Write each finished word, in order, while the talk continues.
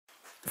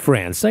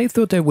Friends, I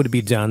thought I would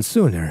be done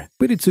sooner,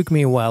 but it took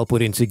me a while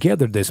putting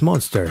together this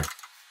monster.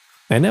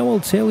 And now I'll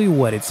tell you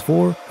what it's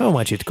for, how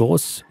much it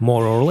costs,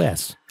 more or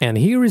less, and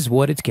here is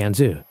what it can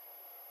do.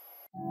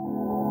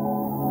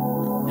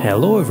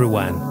 Hello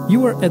everyone,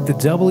 you are at the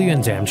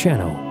W&M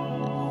channel.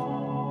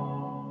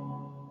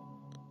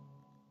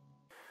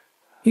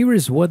 Here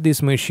is what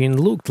this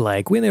machine looked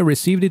like when I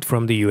received it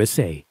from the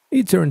USA.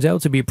 It turned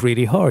out to be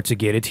pretty hard to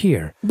get it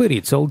here, but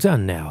it's all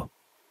done now.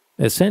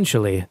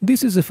 Essentially,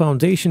 this is a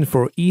foundation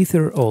for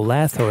either a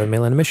lathe or a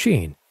milling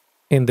machine.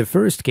 In the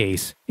first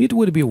case, it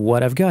would be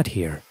what I've got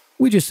here.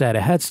 We just add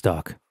a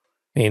headstock.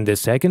 In the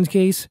second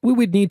case, we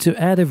would need to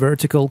add a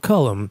vertical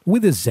column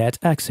with a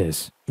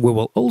Z-axis. We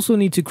will also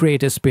need to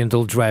create a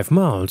spindle drive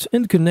mount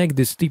and connect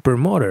the stepper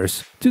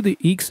motors to the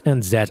X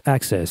and Z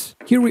axis.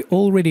 Here we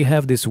already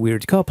have these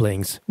weird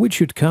couplings, which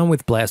should come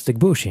with plastic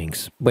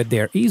bushings, but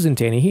there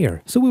isn't any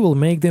here, so we will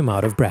make them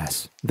out of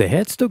brass. The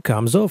headstock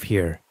comes off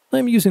here.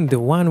 I'm using the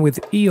one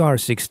with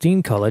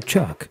ER16 colored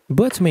chuck,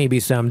 but maybe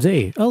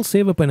someday I'll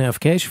save up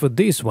enough cash for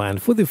this one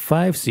for the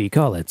 5C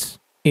collets.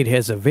 It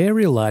has a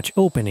very large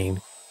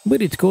opening,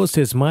 but it costs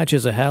as much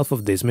as a half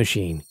of this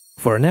machine.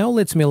 For now,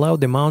 let's mill out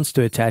the mounts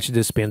to attach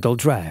the spindle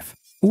drive.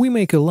 We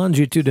make a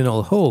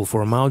longitudinal hole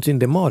for mounting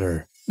the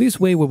motor. This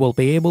way we will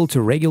be able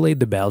to regulate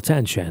the belt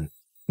tension.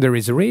 There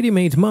is a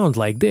ready-made mount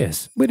like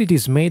this, but it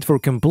is made for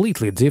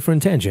completely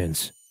different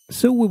engines.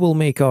 So we will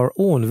make our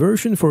own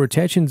version for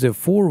attaching the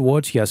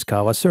 4-watt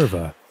Yaskawa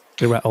servo.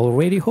 There are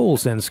already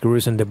holes and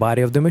screws in the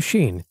body of the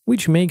machine,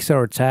 which makes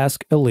our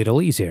task a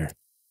little easier.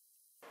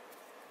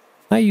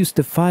 I used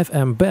a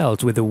 5M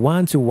belt with a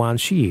 1-to-1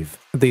 sheave.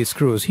 These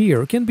screws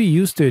here can be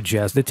used to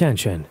adjust the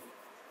tension.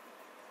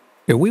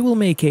 We will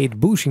make 8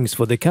 bushings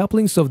for the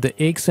couplings of the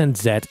X and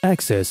Z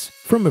axis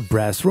from a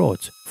brass rod,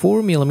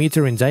 4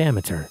 mm in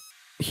diameter.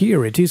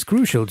 Here it is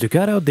crucial to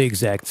cut out the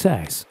exact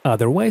size,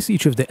 otherwise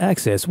each of the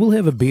axes will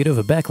have a bit of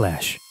a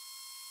backlash.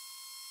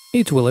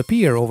 It will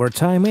appear over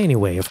time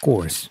anyway, of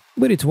course,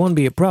 but it won't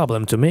be a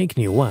problem to make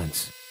new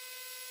ones.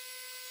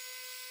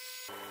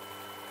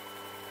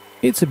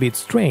 It's a bit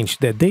strange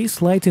that they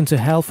slide into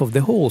half of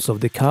the holes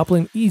of the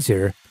coupling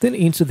easier than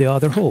into the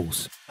other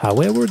holes.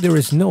 However, there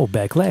is no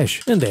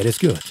backlash, and that is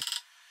good.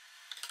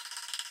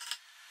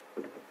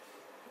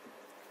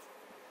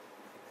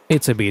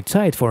 It's a bit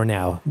tight for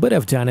now, but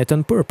I've done it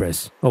on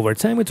purpose. Over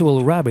time it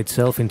will rub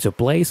itself into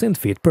place and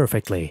fit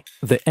perfectly.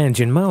 The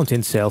engine mount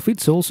itself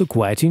is also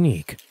quite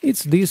unique.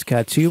 It's this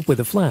cut tube with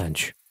a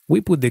flange.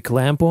 We put the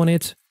clamp on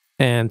it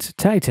and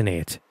tighten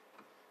it.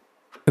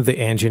 The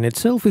engine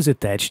itself is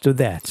attached to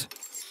that.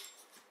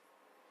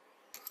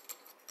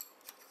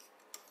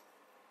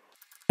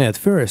 At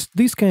first,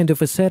 this kind of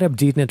a setup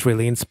did not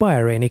really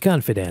inspire any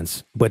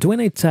confidence, but when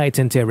I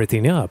tightened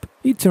everything up,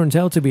 it turned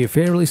out to be a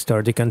fairly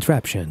sturdy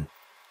contraption.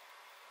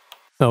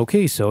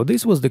 Okay, so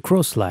this was the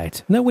cross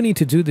slide. Now we need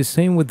to do the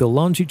same with the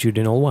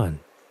longitudinal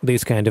one.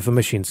 This kind of a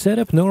machine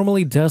setup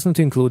normally doesn't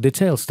include the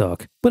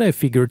tailstock, but I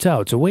figured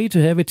out a way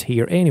to have it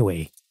here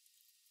anyway.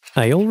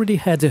 I already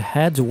had a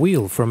head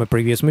wheel from a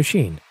previous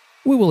machine.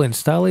 We will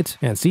install it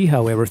and see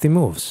how everything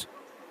moves.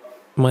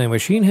 My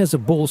machine has a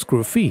ball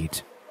screw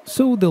feed,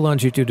 so the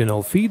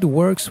longitudinal feed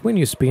works when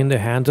you spin the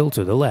handle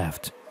to the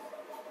left.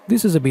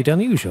 This is a bit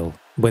unusual,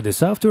 but the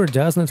software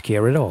does not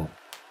care at all.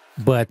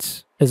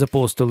 But, as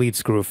opposed to lead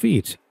screw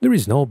feed, there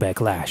is no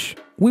backlash.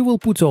 We will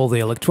put all the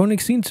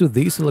electronics into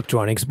this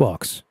electronics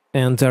box,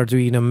 and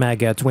Arduino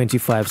Mega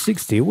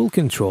 2560 will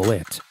control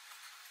it.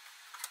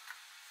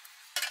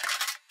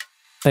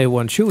 I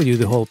won't show you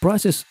the whole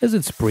process as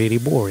it's pretty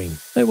boring.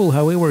 I will,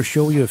 however,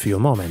 show you a few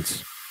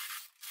moments.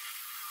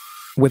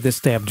 With the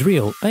step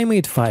drill, I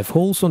made 5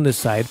 holes on the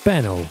side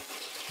panel.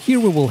 Here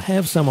we will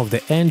have some of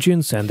the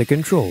engines and the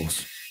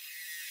controls.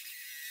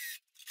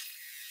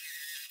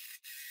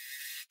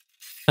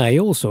 I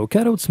also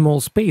cut out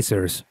small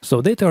spacers,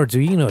 so that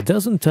Arduino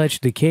doesn't touch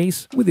the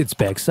case with its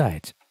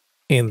backside.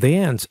 In the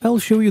end, I'll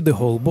show you the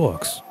whole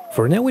box.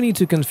 For now we need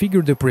to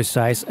configure the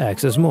precise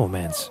axis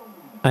movements.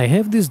 I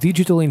have this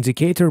digital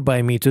indicator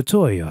by Mito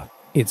Toyo.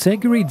 It's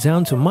accurate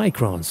down to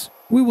microns.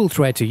 We will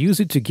try to use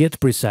it to get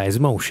precise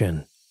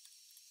motion.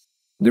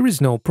 There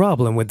is no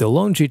problem with the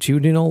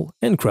longitudinal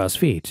and cross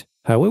feed.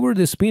 However,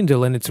 the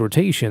spindle and its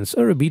rotations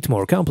are a bit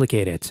more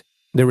complicated.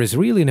 There is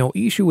really no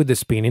issue with the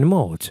spinning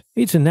mode.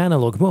 It's an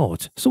analog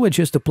mode, so I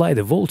just apply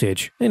the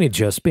voltage and it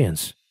just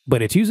spins.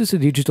 But it uses a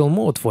digital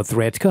mode for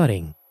thread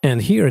cutting.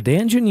 And here the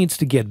engine needs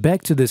to get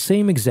back to the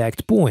same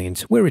exact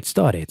point where it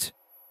started.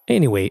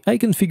 Anyway, I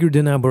configured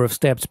the number of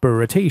steps per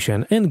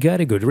rotation and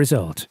got a good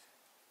result.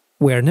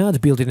 We're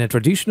not building a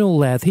traditional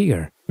lathe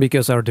here,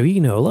 because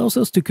Arduino allows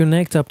us to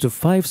connect up to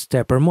 5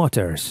 stepper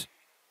motors.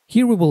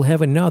 Here we will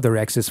have another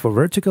axis for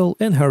vertical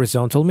and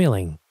horizontal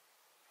milling.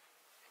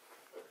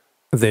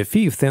 The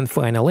 5th and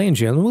final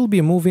engine will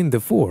be moving the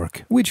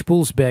fork, which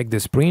pulls back the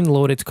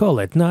spring-loaded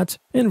collet nut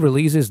and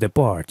releases the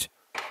part.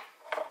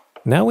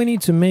 Now we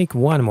need to make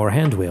one more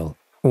handwheel.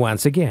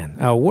 Once again,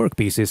 our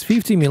workpiece is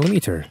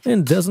 50mm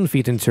and doesn't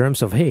fit in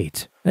terms of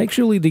height.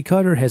 Actually, the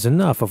cutter has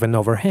enough of an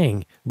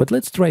overhang, but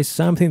let's try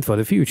something for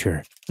the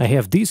future. I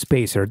have this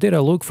spacer that I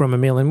look from a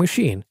milling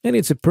machine, and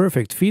it's a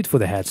perfect fit for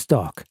the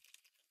headstock.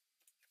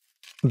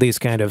 This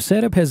kind of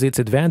setup has its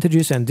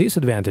advantages and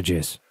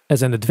disadvantages.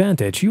 As an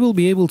advantage, you will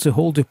be able to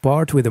hold a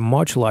part with a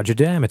much larger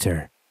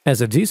diameter.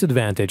 As a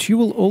disadvantage, you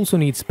will also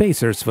need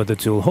spacers for the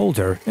tool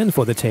holder and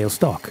for the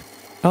tailstock.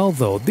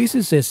 Although this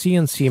is a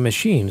CNC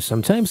machine,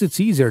 sometimes it's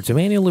easier to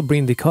manually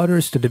bring the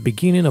cutters to the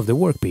beginning of the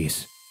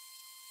workpiece.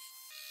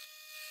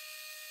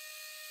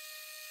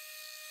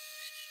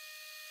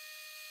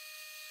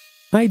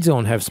 I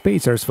don't have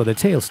spacers for the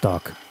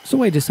tailstock,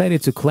 so I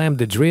decided to clamp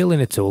the drill in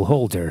a tool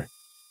holder.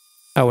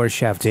 Our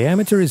shaft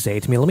diameter is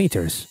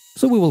 8mm,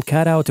 so we will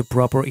cut out a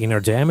proper inner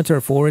diameter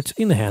for it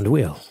in the hand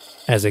wheel.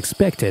 As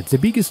expected, the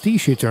biggest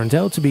issue turned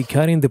out to be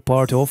cutting the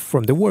part off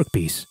from the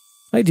workpiece.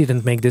 I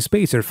didn't make the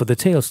spacer for the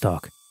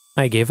tailstock.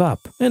 I gave up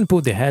and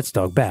put the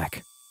headstock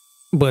back.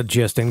 But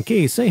just in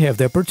case I have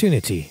the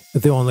opportunity,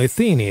 the only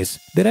thing is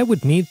that I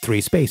would need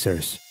 3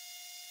 spacers.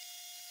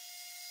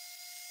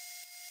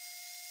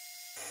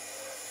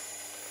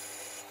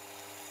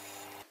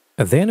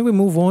 Then we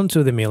move on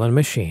to the milling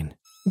machine.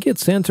 Get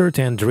centered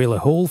and drill a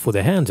hole for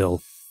the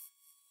handle.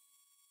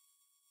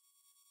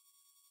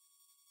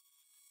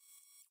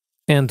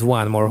 And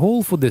one more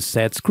hole for the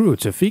set screw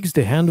to fix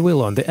the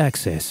handwheel on the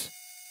axis.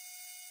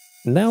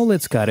 Now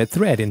let's cut a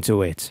thread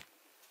into it.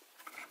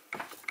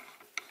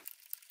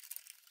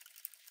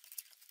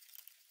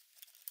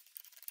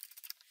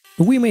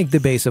 We make the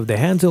base of the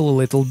handle a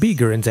little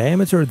bigger in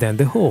diameter than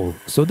the hole,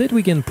 so that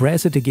we can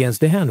press it against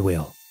the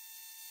handwheel.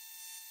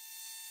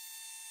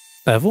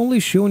 I've only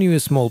shown you a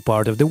small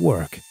part of the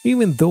work.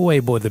 Even though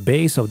I bought the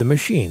base of the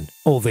machine,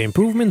 all the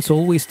improvements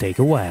always take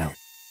a while.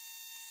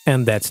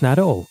 And that's not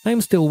all.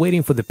 I'm still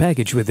waiting for the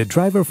package with the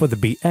driver for the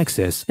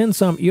B-axis and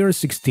some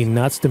ER16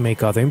 nuts to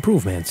make other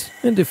improvements,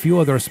 and a few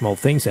other small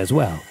things as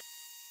well.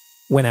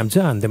 When I'm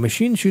done, the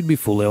machine should be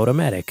fully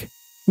automatic,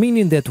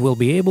 meaning that we'll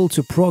be able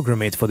to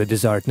program it for the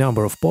desired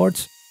number of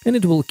parts, and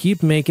it will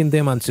keep making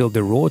them until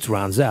the rod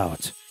runs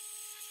out.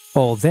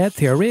 All that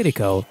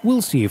theoretical,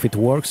 we'll see if it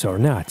works or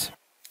not.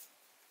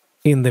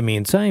 In the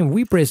meantime,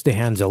 we press the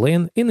handle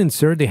in and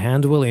insert the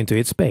handwheel into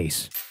its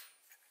space.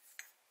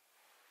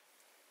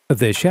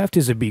 The shaft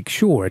is a bit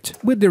short,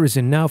 but there is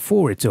enough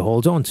for it to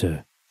hold onto.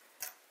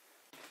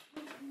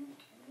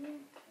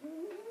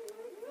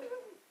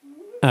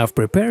 I've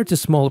prepared a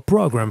small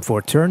program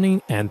for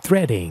turning and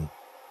threading.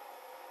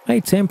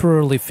 I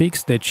temporarily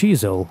fixed the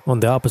chisel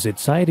on the opposite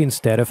side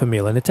instead of a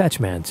milling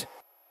attachment.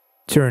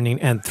 Turning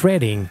and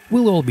threading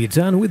will all be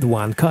done with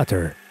one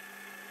cutter.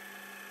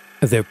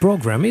 The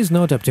program is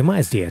not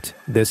optimized yet.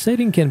 The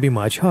setting can be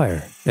much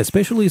higher,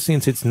 especially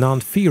since it's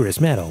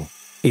non-ferrous metal.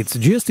 It's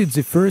just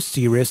the first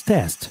serious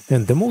test,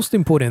 and the most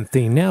important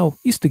thing now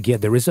is to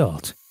get the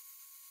result.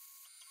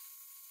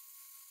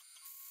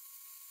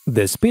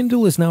 The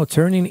spindle is now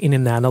turning in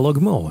an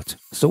analog mode,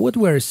 so what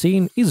we're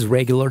seeing is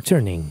regular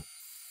turning.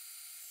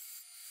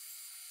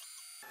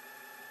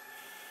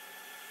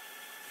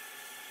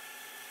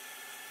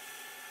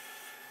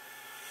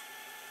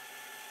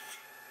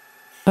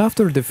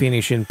 After the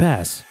finishing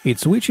pass, it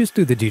switches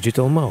to the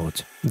digital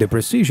mode. The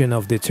precision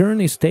of the turn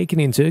is taken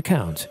into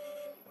account.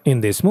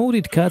 In this mode,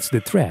 it cuts the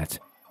thread.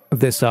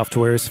 The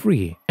software is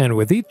free, and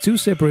with it, 2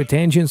 separate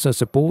engines are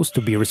supposed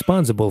to be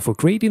responsible for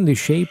creating the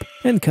shape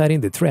and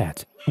cutting the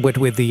thread. But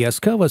with the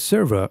Yaskawa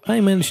server,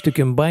 I managed to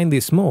combine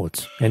these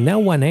modes, and now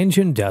one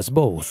engine does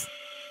both.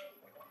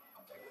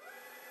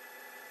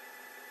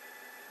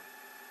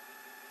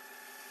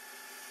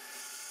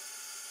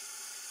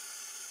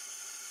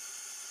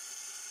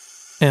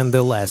 And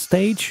the last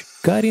stage,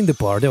 cutting the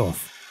part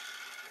off.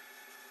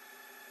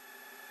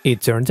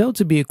 It turned out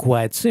to be a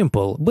quite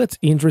simple but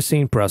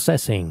interesting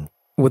processing.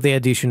 With the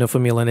addition of a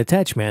milling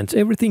attachment,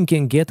 everything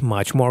can get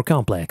much more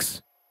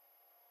complex.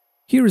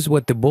 Here's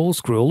what the ball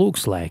screw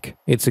looks like.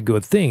 It's a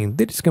good thing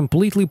that it's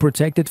completely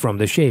protected from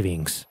the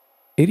shavings.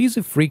 It is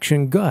a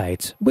friction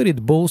guide, but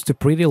it boasts a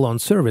pretty long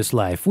service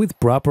life with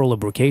proper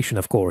lubrication,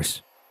 of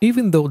course.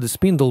 Even though the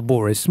spindle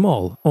bore is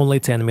small, only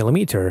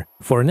 10mm,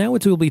 for now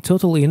it will be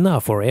totally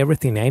enough for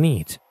everything I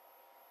need.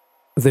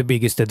 The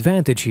biggest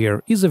advantage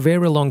here is a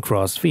very long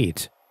cross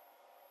feed.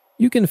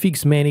 You can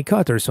fix many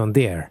cutters on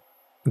there,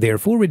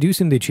 therefore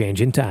reducing the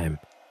change in time.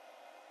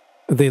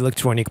 The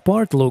electronic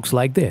part looks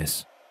like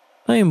this.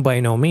 I am by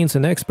no means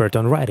an expert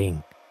on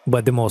writing,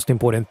 but the most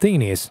important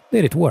thing is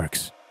that it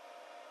works.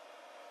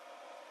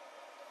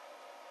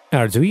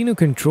 Arduino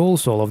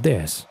controls all of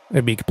this.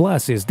 A big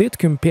plus is that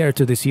compared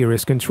to the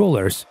series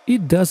controllers,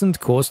 it doesn't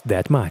cost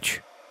that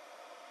much.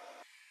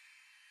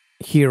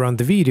 Here on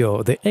the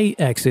video, the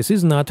A-axis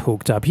is not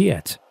hooked up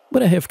yet,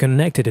 but I have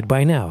connected it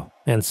by now,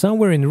 and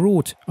somewhere en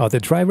route are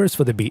the drivers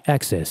for the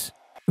B-axis.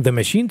 The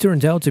machine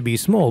turned out to be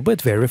small but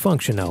very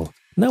functional.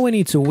 Now I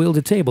need to wield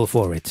a table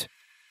for it.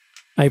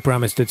 I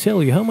promised to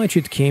tell you how much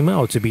it came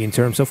out to be in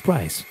terms of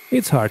price.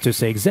 It's hard to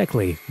say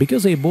exactly,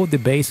 because I bought the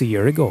base a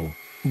year ago.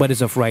 but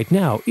as of right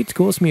now it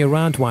cost me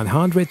around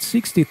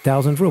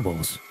 160,000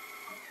 rubles.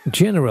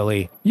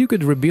 Generally, you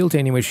could rebuild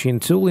any machine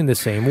tool in the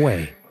same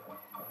way,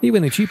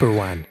 even a cheaper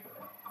one.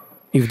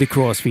 If the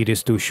crossfeed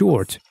is too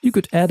short, you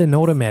could add an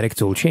automatic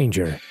tool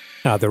changer.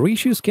 Other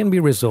issues can be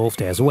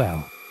resolved as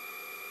well.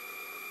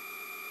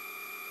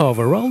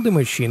 Overall, the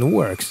machine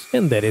works,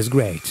 and that is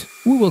great.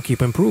 We will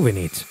keep improving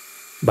it.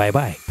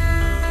 Bye-bye.